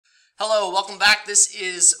Hello, welcome back. This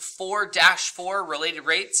is 4-4 related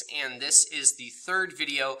rates, and this is the third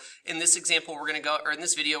video. In this example, we're going to go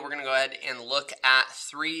go ahead and look at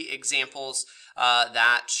 3 examples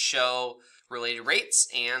that show related rates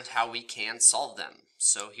and how we can solve them.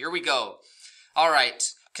 So here we go. All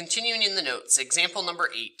right, continuing in the notes, example number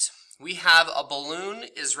 8. We have a balloon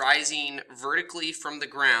is rising vertically from the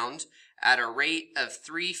ground at a rate of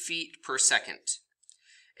 3 feet per second.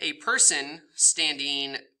 A person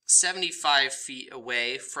standing 75 feet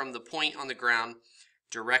away from the point on the ground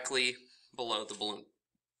directly below the balloon.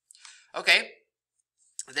 Okay,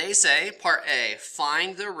 they say, part A,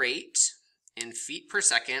 find the rate in feet per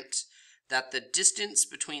second that the distance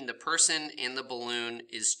between the person and the balloon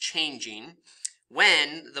is changing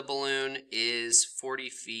when the balloon is 40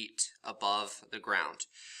 feet above the ground.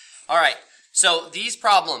 All right, so these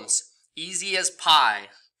problems, easy as pie.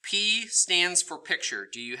 P stands for picture.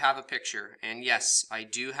 Do you have a picture? And yes, I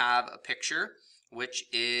do have a picture, which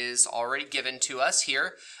is already given to us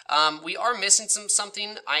here. We are missing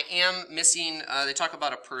something. I am missing, they talk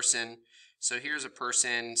about a person. So here's a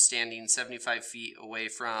person standing 75 feet away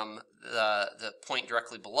from the point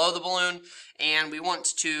directly below the balloon. And we want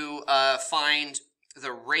to find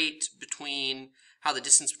the rate between how the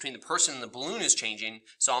distance between the person and the balloon is changing.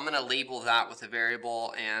 So I'm going to label that with a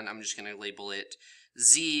variable, and I'm just going to label it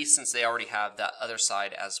Z, since they already have that other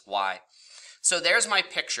side as Y. So there's my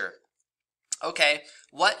picture. Okay,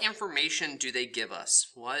 what information do they give us?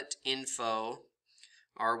 What info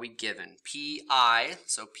are we given? PI,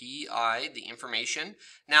 so PI, the information.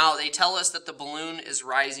 Now they tell us that the balloon is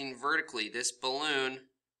rising vertically. This balloon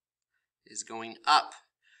is going up.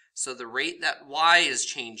 So the rate that Y is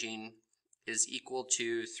changing is equal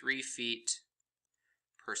to 3 feet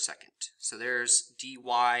per second. So there's dy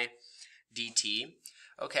dt.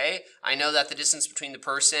 Okay, I know that the distance between the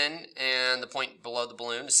person and the point below the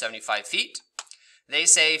balloon is 75 feet. They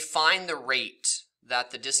say find the rate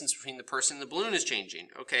that the distance between the person and the balloon is changing.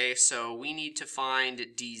 Okay, so we need to find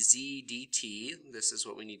dz dt. This is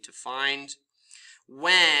what we need to find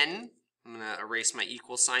when, I'm going to erase my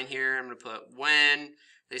equal sign here. I'm going to put when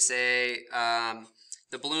they say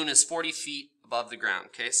the balloon is 40 feet above the ground.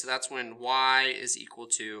 Okay, so that's when y is equal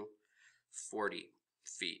to 40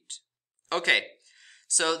 feet. Okay,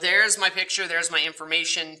 so there's my picture, there's my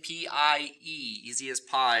information, PIE, easy as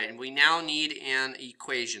pie, and we now need an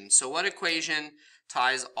equation. So what equation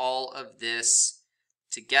ties all of this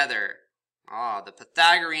together? The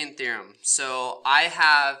Pythagorean theorem. So I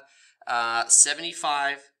have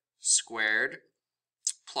 75 squared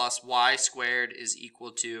plus y squared is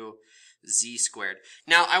equal to z squared.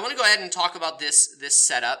 Now I want to go ahead and talk about this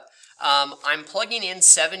setup. I'm plugging in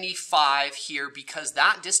 75 here because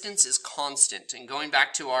that distance is constant. And going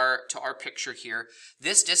back to our picture here,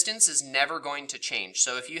 this distance is never going to change.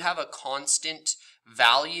 So if you have a constant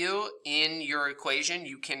value in your equation,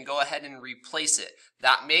 you can go ahead and replace it.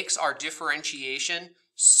 That makes our differentiation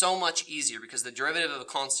so much easier because the derivative of a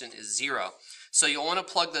constant is 0. So you'll want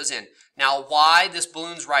to plug those in. Now y, this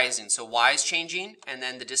balloon's rising, so y is changing, and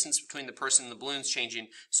then the distance between the person and the balloon's changing,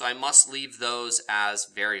 so I must leave those as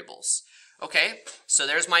variables. Okay, so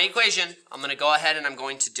there's my equation. I'm going to go ahead and I'm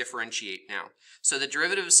going to differentiate now. So the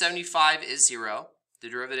derivative of 75 is 0. The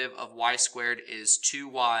derivative of y squared is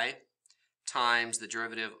 2y times the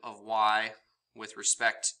derivative of y with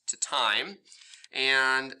respect to time.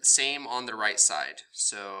 And same on the right side.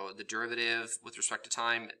 So the derivative with respect to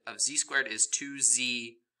time of z squared is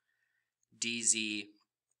 2z dz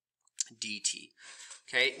dt.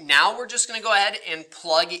 Okay, now we're just going to go ahead and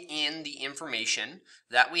plug in the information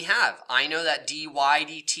that we have. I know that dy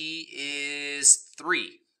dt is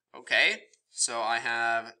 3. Okay, so I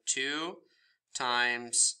have 2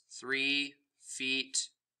 times 3 feet,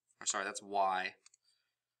 or sorry, that's y.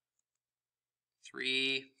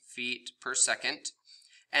 3 feet per second.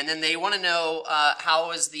 And then they want to know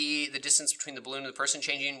how is the distance between the balloon and the person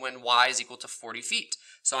changing when y is equal to 40 feet.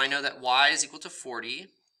 So I know that y is equal to 40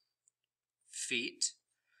 feet,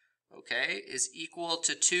 okay, is equal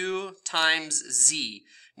to 2 times z.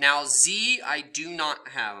 Now z I do not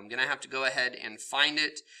have. I'm going to have to go ahead and find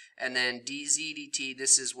it. And then dz dt,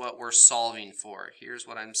 this is what we're solving for. Here's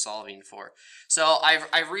what I'm solving for. So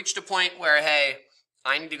I've reached a point where, hey,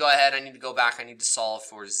 I need to go ahead, I need to go back, I need to solve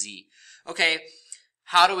for z. Okay,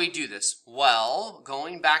 how do we do this? Well,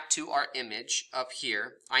 going back to our image up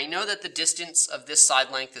here, I know that the distance of this side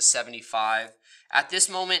length is 75. At this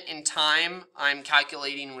moment in time, I'm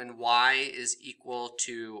calculating when y is equal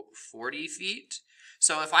to 40 feet.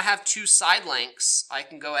 So if I have 2 side lengths, I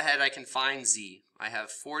can go ahead, I can find z. I have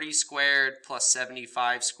 40 squared plus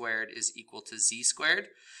 75 squared is equal to z squared.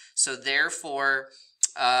 So therefore,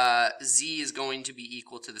 z is going to be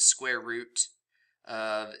equal to the square root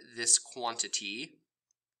of this quantity.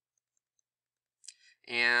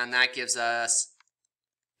 And that gives us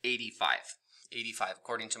 85. 85,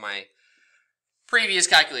 according to my previous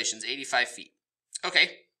calculations, 85 feet.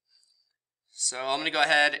 Okay, so I'm going to go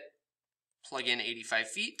ahead, plug in 85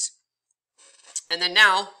 feet. And then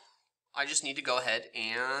now, I just need to go ahead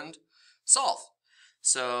and solve.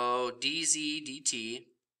 So dz dt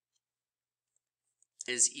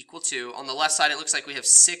is equal to, on the left side it looks like we have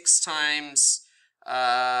 6 times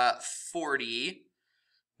 40,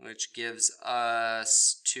 which gives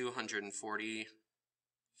us 240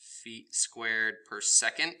 feet squared per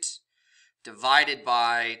second, divided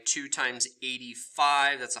by 2 times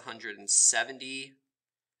 85, that's 170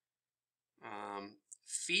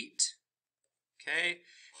 feet. Okay,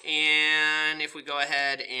 and if we go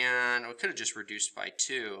ahead and we could have just reduced by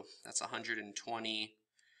 2, that's 120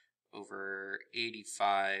 over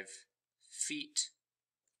 85 feet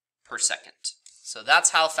per second. So that's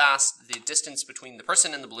how fast the distance between the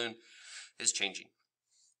person and the balloon is changing.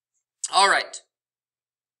 All right,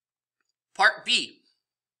 part B.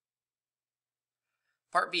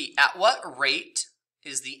 Part B, at what rate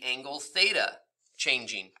is the angle theta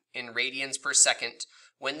changing in radians per second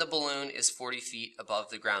when the balloon is 40 feet above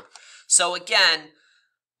the ground? So again,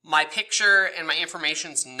 my picture and my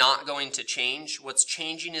information's not going to change. What's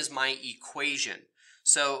changing is my equation.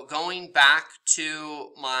 So going back to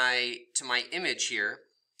my image here,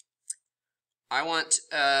 I want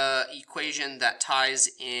an equation that ties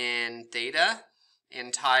in theta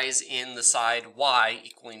and ties in the side y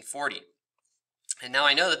equaling 40. And now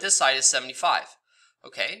I know that this side is 75.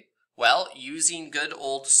 Okay, well, using good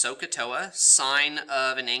old SOHCAHTOA, sine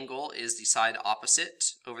of an angle is the side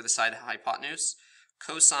opposite over the side hypotenuse.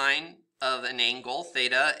 Cosine of an angle,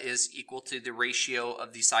 theta, is equal to the ratio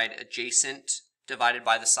of the side adjacent divided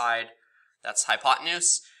by the side that's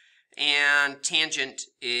hypotenuse. And tangent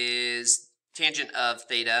of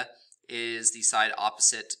theta is the side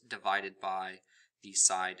opposite divided by the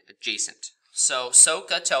side adjacent. So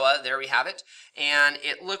SOHCAHTOA, there we have it. And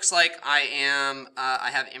it looks like I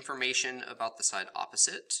have information about the side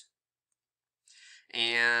opposite.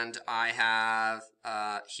 And I have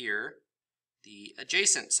here the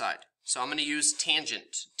adjacent side. So I'm going to use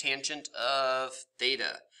tangent of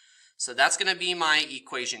theta. So that's going to be my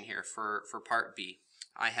equation here for part B.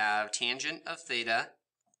 I have tangent of theta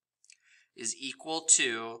is equal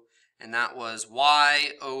to, and that was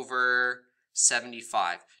y over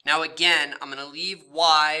 75. Now again, I'm going to leave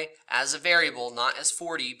y as a variable, not as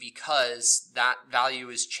 40, because that value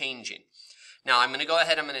is changing. Now I'm going to go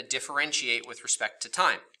ahead, I'm going to differentiate with respect to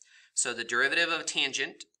time. So the derivative of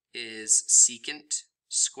tangent is secant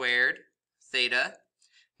squared theta,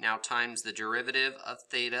 now times the derivative of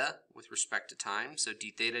theta with respect to time, so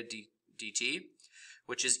d theta dt,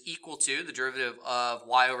 which is equal to, the derivative of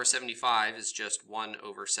y over 75 is just 1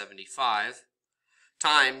 over 75,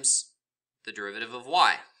 times the derivative of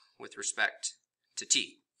y with respect to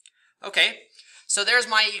t. Okay, so there's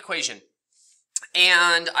my equation.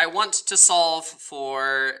 And I want to solve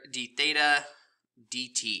for d theta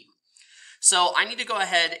dt. So I need to go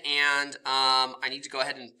ahead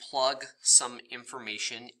and plug some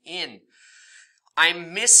information in.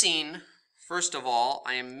 I'm missing, first of all,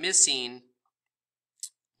 I am missing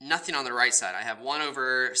nothing on the right side. I have 1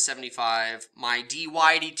 over 75, my dy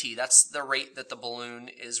dt, that's the rate that the balloon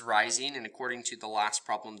is rising, and according to the last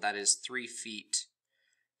problem, that is 3 feet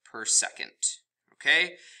per second.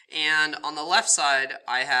 Okay, and on the left side,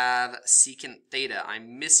 I have secant theta.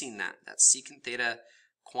 I'm missing that. That's secant theta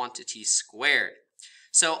quantity squared.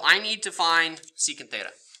 So I need to find secant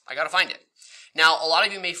theta. I got to find it. Now, a lot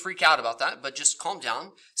of you may freak out about that, but just calm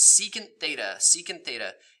down. Secant theta,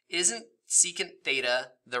 isn't secant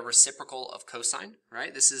theta the reciprocal of cosine,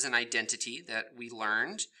 right? This is an identity that we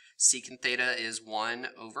learned. Secant theta is 1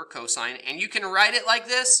 over cosine, and you can write it like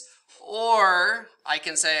this, or I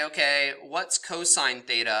can say, okay, what's cosine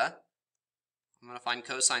theta? I'm going to find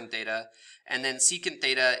cosine theta, and then secant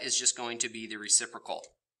theta is just going to be the reciprocal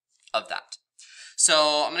of that.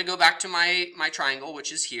 So I'm going to go back to my triangle,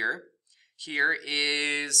 which is here. Here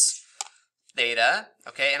is theta,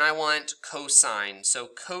 okay, and I want cosine. So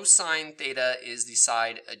cosine theta is the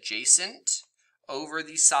side adjacent over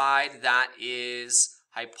the side that is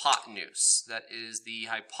hypotenuse. That is the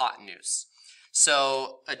hypotenuse.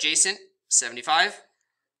 So adjacent, 75,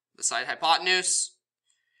 the side hypotenuse,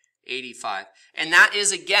 85. And that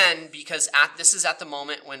is, again, because this is at the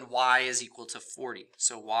moment when y is equal to 40.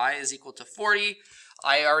 So y is equal to 40.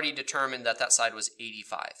 I already determined that that side was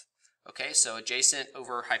 85. Okay, so adjacent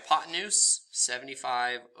over hypotenuse,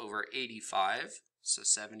 75 over 85. So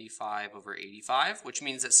 75 over 85, which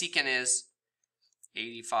means that secant is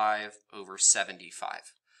 85 over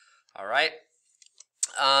 75. All right.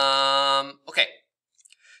 Okay.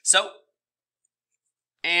 So,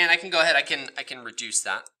 and I can go ahead, I can reduce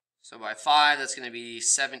that. So by 5, that's going to be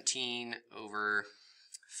 17 over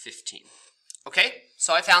 15. Okay,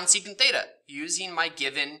 so I found secant theta using my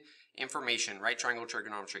given information, right triangle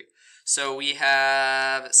trigonometry. So we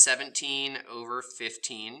have 17 over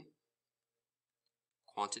 15,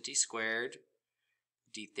 quantity squared,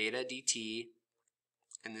 d theta dt,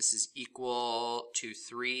 and this is equal to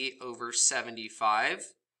 3 over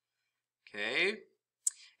 75. Okay,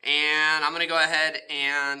 and I'm going to go ahead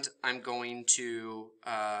and I'm going to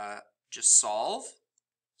just solve.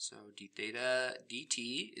 So d theta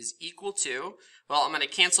dt is equal to, well, I'm going to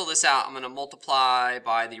cancel this out. I'm going to multiply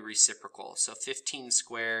by the reciprocal. So 15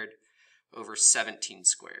 squared over 17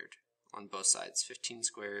 squared on both sides. 15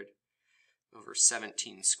 squared over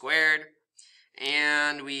 17 squared.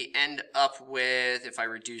 And we end up with, if I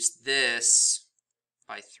reduce this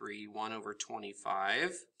by 3, 1 over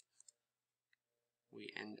 25, we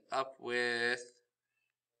end up with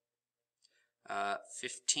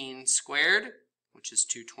 15 squared, which is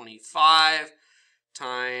 225,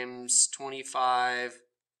 times 25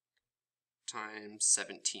 times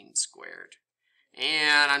 17 squared.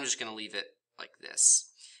 And I'm just going to leave it like this.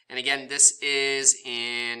 And again, this is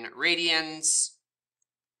in radians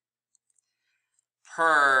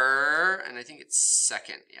per, and I think it's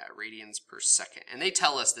second. Yeah, radians per second. And they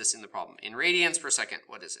tell us this in the problem. In radians per second,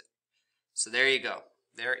 what is it? So there you go.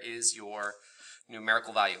 There is your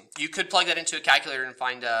numerical value. You could plug that into a calculator and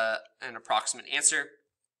find an approximate answer,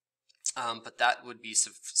 but that would be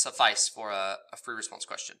suffice for a free response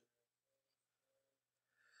question.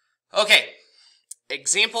 Okay,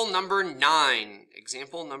 example number 9.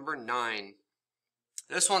 Example number 9.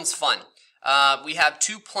 This one's fun. We have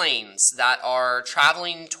two planes that are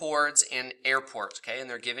traveling towards an airport, okay, and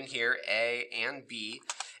they're given here, A and B.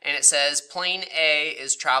 And it says plane A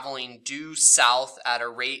is traveling due south at a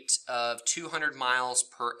rate of 200 miles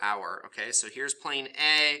per hour. Okay, so here's plane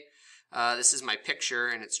A. This is my picture,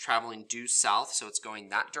 and it's traveling due south, so it's going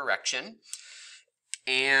that direction.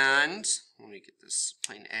 And let me get this.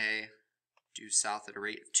 Plane A due south at a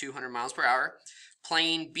rate of 200 miles per hour.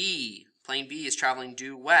 Plane B is traveling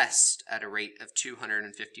due west at a rate of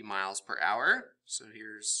 250 miles per hour. So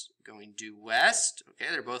here's going due west. Okay,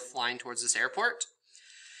 they're both flying towards this airport.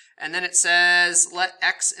 And then it says, let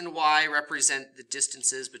x and y represent the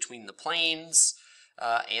distances between the planes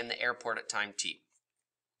and the airport at time t.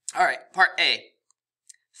 All right, part A.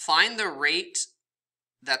 Find the rate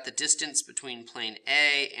that the distance between plane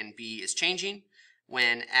A and B is changing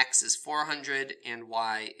when x is 400 and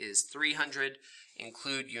y is 300.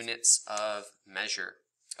 Include units of measure.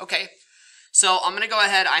 Okay. So I'm going to go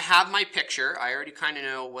ahead. I have my picture. I already kind of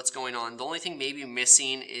know what's going on. The only thing maybe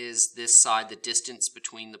missing is this side, the distance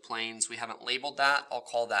between the planes. We haven't labeled that. I'll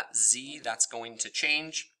call that Z. That's going to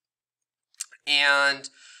change. And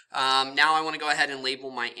now I want to go ahead and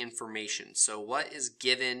label my information. So what is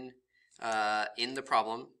given in the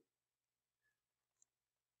problem?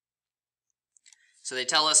 So they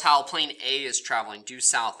tell us how plane A is traveling due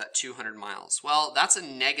south at 200 miles. Well, that's a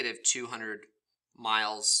negative 200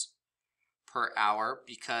 miles per hour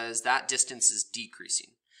because that distance is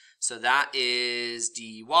decreasing. So that is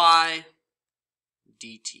dy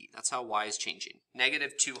dt. That's how y is changing.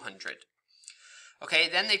 Negative 200. Okay,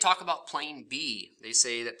 then they talk about plane B. They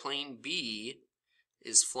say that plane B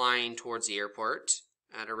is flying towards the airport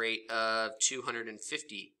at a rate of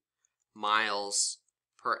 250 miles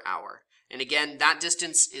per hour. And again, that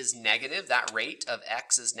distance is negative. That rate of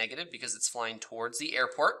x is negative because it's flying towards the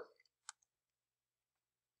airport.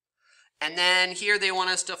 And then here they want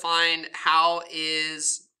us to find how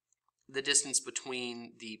is the distance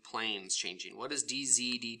between the planes changing. What is dz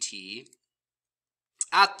dt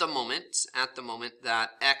at the moment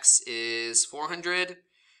that x is 400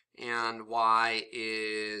 and y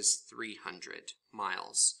is 300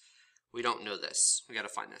 miles? We don't know this. We got to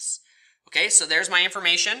find this. Okay, so there's my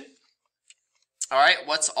information. All right,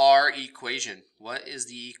 what's our equation? What is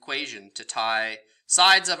the equation to tie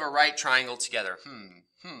sides of a right triangle together?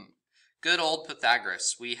 Good old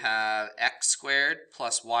Pythagoras. We have x squared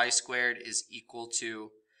plus y squared is equal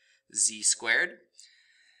to z squared.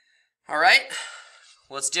 All right,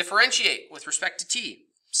 let's differentiate with respect to t.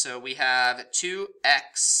 So we have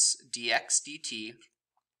 2x dx dt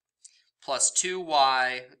plus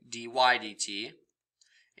 2y dy dt,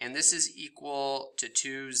 and this is equal to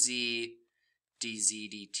 2z dz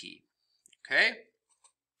dt. Okay?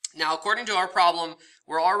 Now, according to our problem,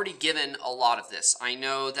 we're already given a lot of this. I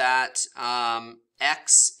know that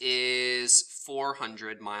x is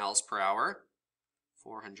 400 miles per hour.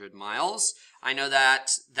 400 miles. I know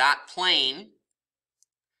that that plane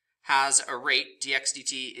has a rate, dx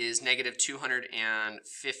dt is negative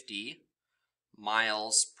 250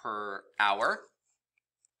 miles per hour,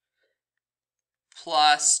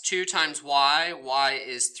 plus 2 times y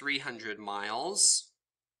is 300 miles,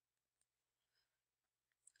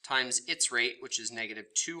 times its rate, which is negative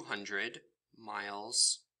 200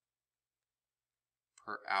 miles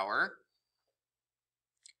per hour.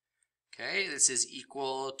 Okay, this is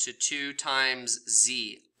equal to 2 times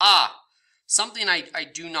z. Something I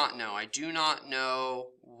do not know. I do not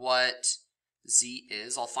know what z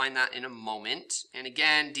is. I'll find that in a moment. And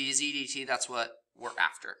again, dz dt, that's what we're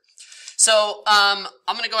after. So I'm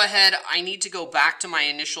going to go ahead. I need to go back to my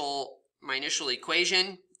initial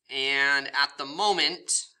equation. And at the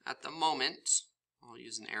moment, I'll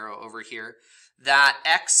use an arrow over here, that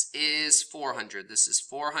x is 400. This is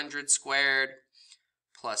 400 squared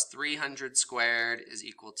plus 300 squared is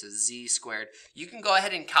equal to z squared. You can go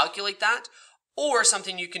ahead and calculate that, or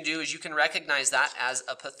something you can do is you can recognize that as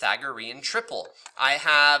a Pythagorean triple. I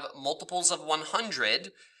have multiples of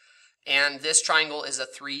 100, and this triangle is a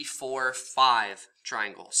 3, 4, 5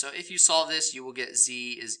 triangle. So if you solve this, you will get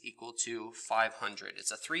z is equal to 500.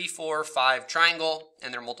 It's a 3, 4, 5 triangle,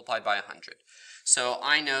 and they're multiplied by 100. So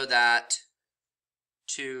I know that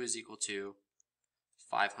 2 is equal to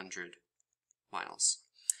 500 miles.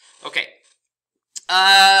 Okay,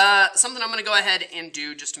 something I'm going to go ahead and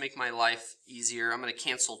do just to make my life easier. I'm going to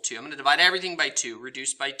cancel 2. I'm going to divide everything by 2,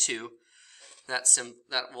 reduce by 2. That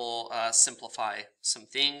will simplify some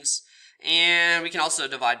things. And we can also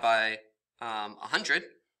divide by 100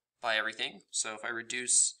 by everything. So if I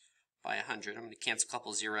reduce by 100, I'm going to cancel a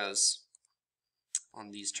couple zeros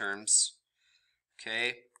on these terms.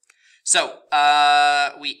 Okay, so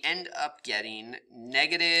we end up getting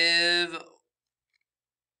negative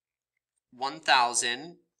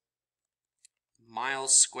 1,000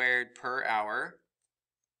 miles squared per hour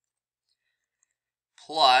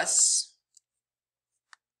plus,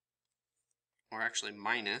 or actually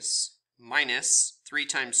minus 3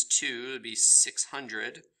 times 2 would be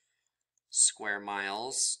 600 square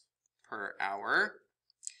miles per hour.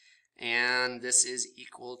 And this is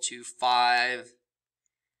equal to 5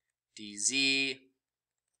 dz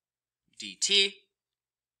dt.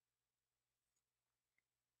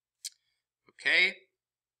 Okay,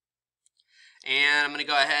 and I'm going to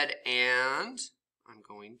go ahead and I'm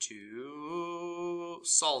going to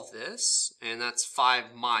solve this, and that's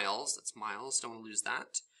 5 miles. That's miles, don't want to lose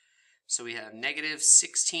that. So we have negative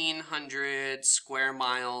 1,600 square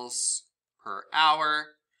miles per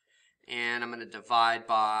hour, and I'm going to divide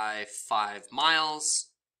by 5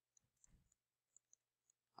 miles.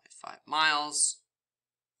 5 miles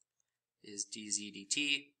is dz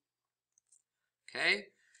dt. Okay.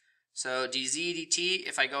 So dz dt,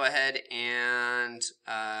 if I go ahead and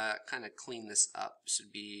kind of clean this up, this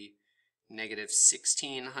would be negative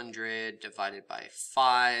 1,600 divided by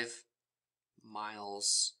 5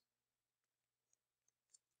 miles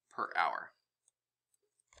per hour.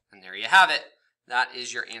 And there you have it. That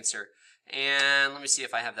is your answer. And let me see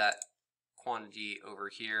if I have that quantity over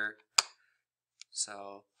here.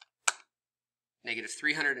 So negative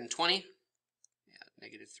 320. Yeah,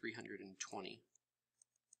 negative 320.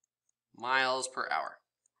 Miles per hour.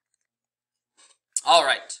 All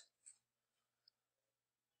right.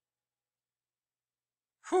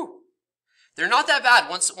 Whew. They're not that bad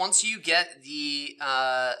once you get the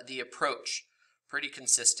approach pretty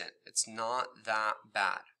consistent. It's not that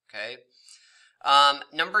bad. Okay.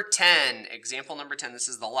 Number 10, example number 10. This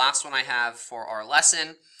is the last one I have for our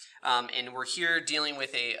lesson, and we're here dealing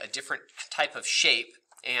with a different type of shape,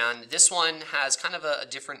 and this one has kind of a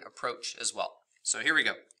different approach as well. So here we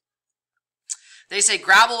go. They say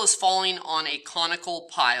gravel is falling on a conical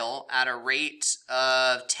pile at a rate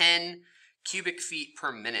of 10 cubic feet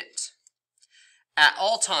per minute. At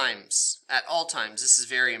all times, this is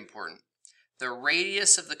very important, the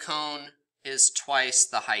radius of the cone is twice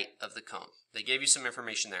the height of the cone. They gave you some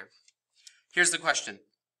information there. Here's the question.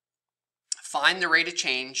 Find the rate of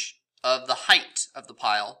change of the height of the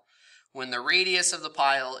pile when the radius of the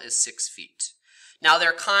pile is 6 feet. Now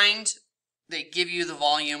they're kind. They give you the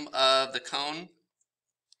volume of the cone.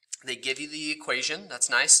 They give you the equation. That's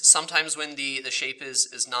nice. Sometimes when the shape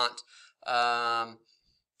is not, I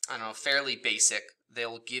don't know, fairly basic,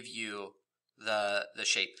 they'll give you the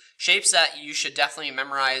shape. Shapes that you should definitely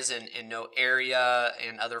memorize and know area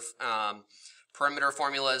and other perimeter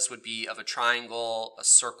formulas would be of a triangle, a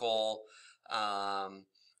circle,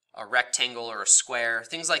 a rectangle or a square,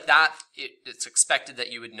 things like that, it's expected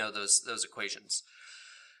that you would know those equations.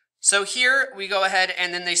 So here we go ahead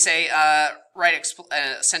and then they say write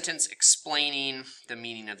a sentence explaining the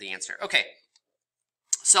meaning of the answer. Okay,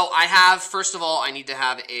 so I have, first of all, I need to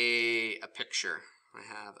have a picture. I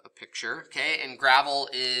have a picture, okay, and gravel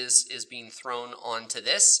is being thrown onto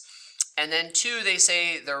this. And then 2, they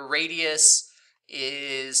say the radius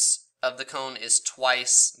of the cone is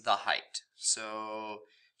twice the height. So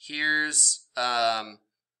here's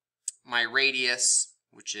my radius,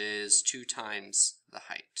 which is 2 times the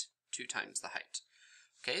height. 2 times the height.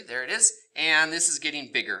 Okay, there it is. And this is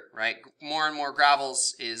getting bigger, right? More and more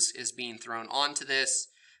gravels is being thrown onto this.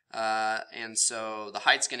 And so the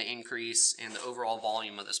height's going to increase and the overall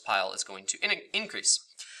volume of this pile is going to increase.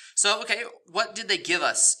 So, okay, what did they give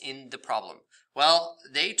us in the problem? Well,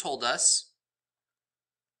 they told us,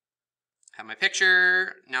 have my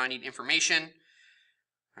picture, now I need information.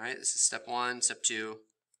 All right, this is step 1, step 2.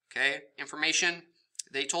 Okay, information.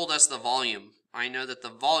 They told us the volume. I know that the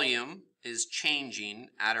volume is changing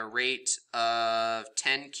at a rate of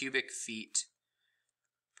 10 cubic feet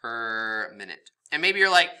per minute. And maybe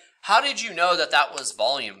you're like, how did you know that that was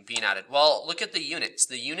volume being added? Well, look at the units.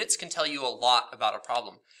 The units can tell you a lot about a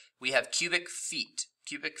problem. We have cubic feet.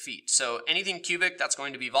 So anything cubic, that's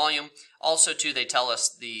going to be volume. Also, too, they tell us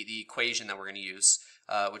the equation that we're going to use,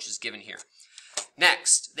 which is given here.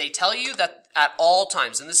 Next, they tell you that at all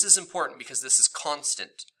times, and this is important because this is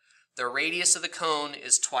constant, the radius of the cone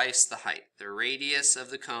is twice the height. The radius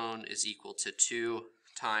of the cone is equal to 2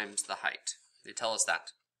 times the height. They tell us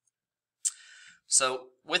that. So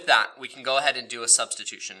with that, we can go ahead and do a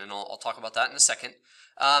substitution, and I'll talk about that in a second.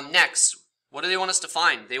 Next, what do they want us to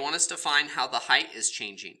find? They want us to find how the height is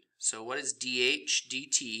changing. So what is dh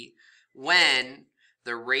dt when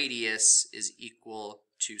the radius is equal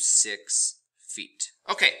to 6 feet?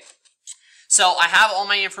 Okay, so I have all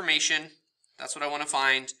my information. That's what I want to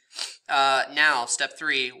find. Now, step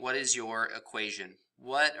 3, what is your equation?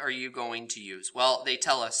 What are you going to use? Well, they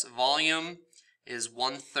tell us volume is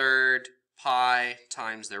 1/3 pi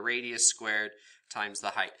times the radius squared times the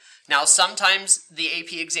height. Now, sometimes the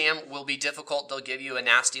AP exam will be difficult. They'll give you a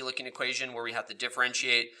nasty looking equation where we have to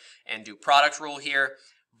differentiate and do product rule here.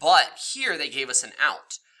 But here they gave us an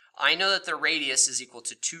out. I know that the radius is equal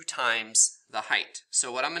to 2 times the height.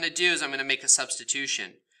 So what I'm going to do is I'm going to make a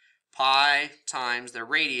substitution. Pi times the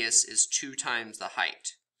radius is 2 times the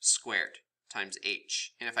height squared times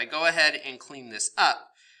h. And if I go ahead and clean this up,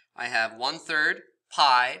 I have 1/3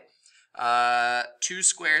 pi. 2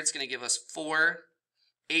 squared is going to give us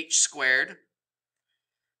 4h squared.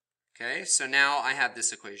 Okay, so now I have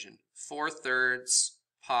this equation. 4/3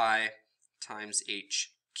 pi times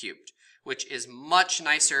h cubed, which is much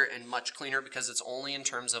nicer and much cleaner because it's only in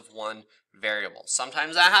terms of one variable.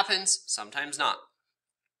 Sometimes that happens, sometimes not.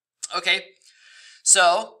 Okay,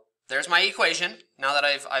 so there's my equation. Now that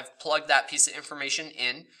I've plugged that piece of information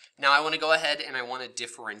in, now I want to go ahead and I want to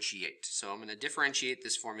differentiate. So I'm going to differentiate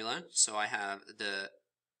this formula. So I have the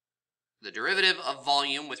derivative of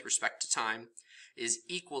volume with respect to time is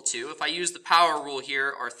equal to, if I use the power rule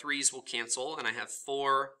here, our 3's will cancel, and I have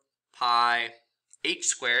 4 pi h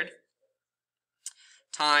squared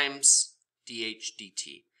times dh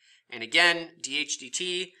dt. And again, dh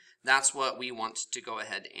dt, that's what we want to go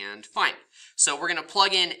ahead and find. So we're going to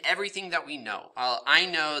plug in everything that we know. I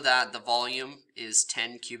know that the volume is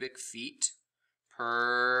 10 cubic feet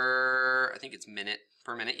per, I think it's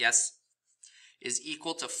per minute, yes, is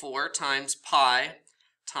equal to 4 times pi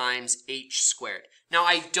times h squared. Now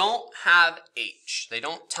I don't have h. They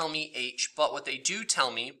don't tell me h, but what they do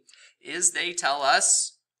tell me is they tell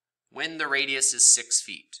us when the radius is 6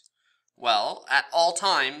 feet. Well, at all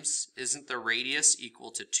times, isn't the radius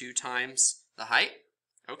equal to 2 times the height?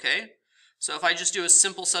 Okay, so if I just do a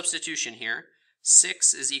simple substitution here,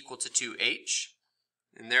 6 is equal to 2h,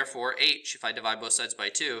 and therefore h, if I divide both sides by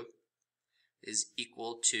 2, is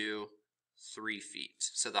equal to 3 feet.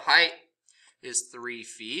 So the height is 3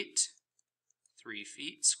 feet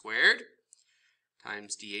squared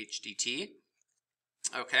times dh dt.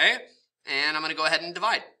 Okay, and I'm going to go ahead and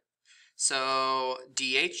divide. So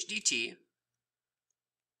dh dt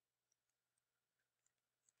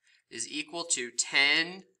is equal to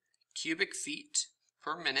 10 cubic feet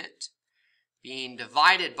per minute being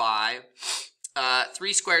divided by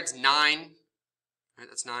 3 squared is 9. Right,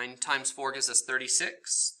 that's 9 times 4 gives us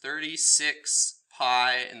 36. 36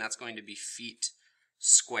 pi, and that's going to be feet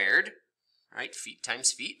squared. Right, feet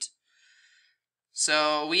times feet.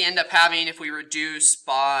 So we end up having, if we reduce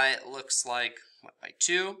by, it looks like, what, by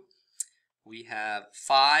 2, we have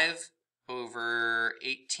 5 over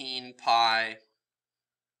 18 pi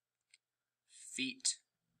feet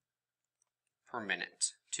per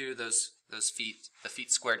minute. Two of those feet, the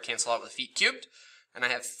feet squared cancel out with feet cubed, and I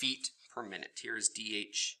have feet per minute. Here is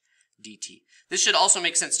dH dt. This should also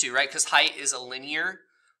make sense too, right? Because height is a linear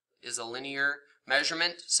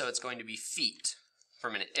measurement, so it's going to be feet per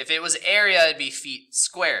minute. If it was area, it'd be feet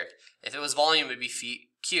squared. If it was volume, it'd be feet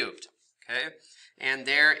cubed. Okay, and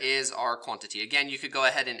there is our quantity. Again, you could go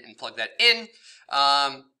ahead and plug that in,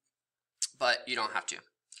 but you don't have to.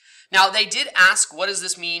 Now, they did ask, what does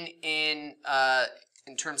this mean in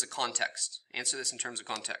terms of context? Answer this in terms of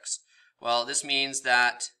context. Well, this means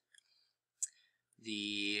that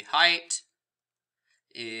the height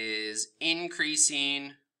is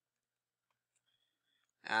increasing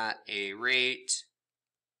at a rate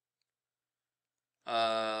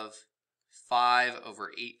of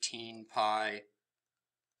 5/18 pi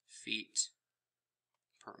feet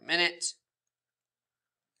per minute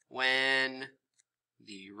when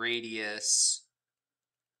the radius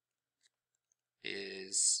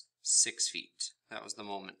is 6 feet. That was the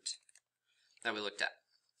moment that we looked at.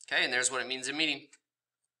 Okay, and there's what it means in meeting.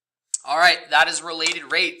 All right, that is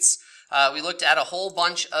related rates. We looked at a whole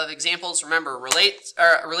bunch of examples. Remember,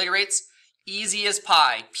 related rates, easy as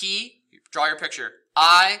pie. P, draw your picture.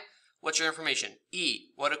 I, what's your information?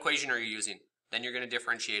 E, what equation are you using? Then you're going to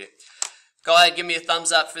differentiate it. Go ahead, give me a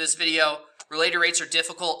thumbs up for this video. Related rates are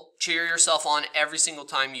difficult. Cheer yourself on every single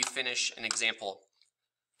time you finish an example.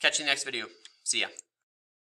 Catch you in the next video. See ya.